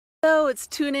So it's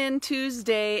Tune In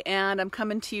Tuesday, and I'm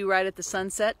coming to you right at the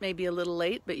sunset, maybe a little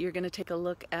late, but you're going to take a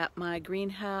look at my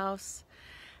greenhouse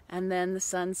and then the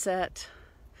sunset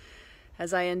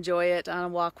as I enjoy it on a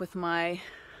walk with my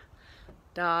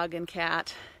dog and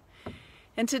cat.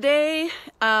 And today,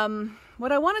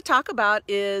 what I want to talk about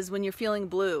is when you're feeling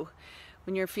blue,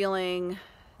 when you're feeling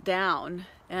down,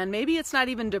 and maybe it's not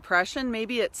even depression,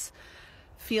 maybe it's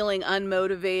feeling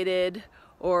unmotivated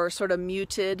or sort of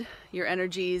muted. Your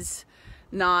energy's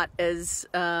not as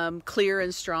clear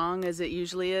and strong as it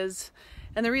usually is.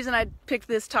 And the reason I picked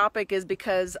this topic is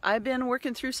because I've been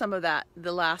working through some of that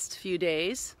the last few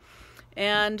days.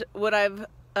 And what I've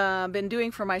been doing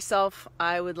for myself,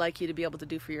 I would like you to be able to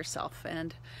do for yourself.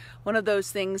 And one of those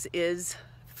things is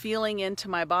feeling into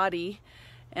my body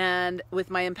and with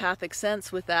my empathic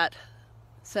sense, with that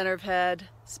center of head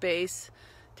space,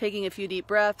 taking a few deep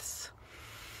breaths,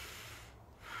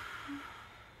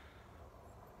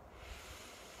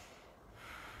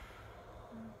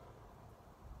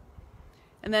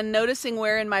 and then noticing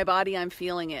where in my body I'm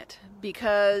feeling it.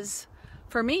 Because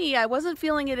for me, I wasn't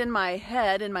feeling it in my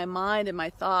head, in my mind, in my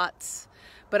thoughts,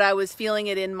 but I was feeling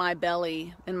it in my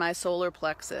belly, in my solar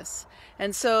plexus.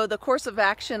 And so the course of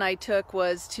action I took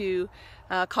was to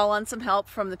call on some help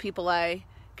from the people I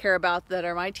care about that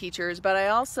are my teachers, but I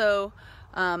also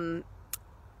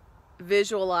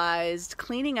visualized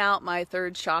cleaning out my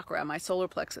third chakra, my solar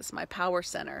plexus, my power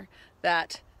center,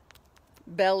 that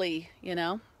belly, you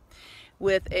know,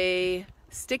 with a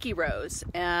sticky rose.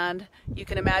 And you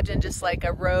can imagine just like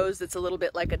a rose that's a little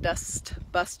bit like a dust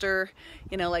buster,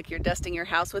 you know, like you're dusting your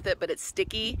house with it, but it's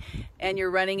sticky, and you're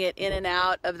running it in and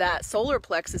out of that solar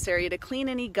plexus area to clean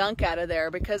any gunk out of there.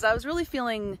 Because I was really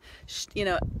feeling, you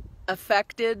know,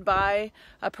 affected by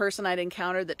a person I'd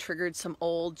encountered that triggered some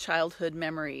old childhood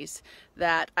memories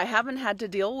that I haven't had to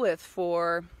deal with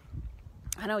for,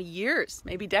 I don't know, years,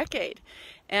 maybe decade.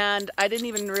 And I didn't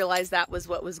even realize that was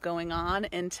what was going on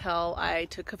until I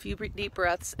took a few deep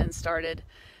breaths and started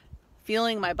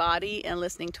feeling my body and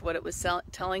listening to what it was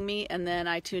telling me. And then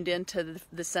I tuned into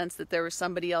the sense that there was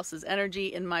somebody else's energy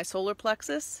in my solar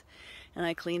plexus, and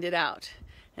I cleaned it out,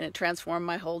 and it transformed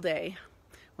my whole day.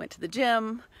 Went to the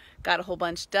gym, got a whole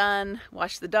bunch done,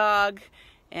 washed the dog,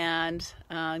 and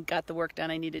got the work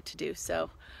done I needed to do. So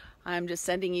I'm just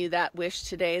sending you that wish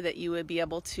today, that you would be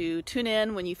able to tune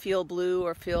in when you feel blue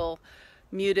or feel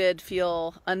muted,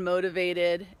 feel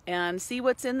unmotivated, and see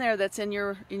what's in there that's in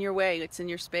your way, it's in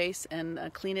your space, and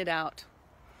clean it out.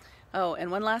 Oh,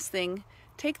 and one last thing,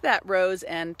 take that rose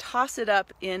and toss it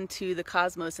up into the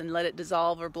cosmos and let it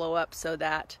dissolve or blow up so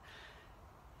that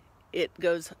it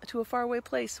goes to a faraway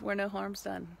place where no harm's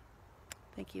done.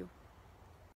 Thank you.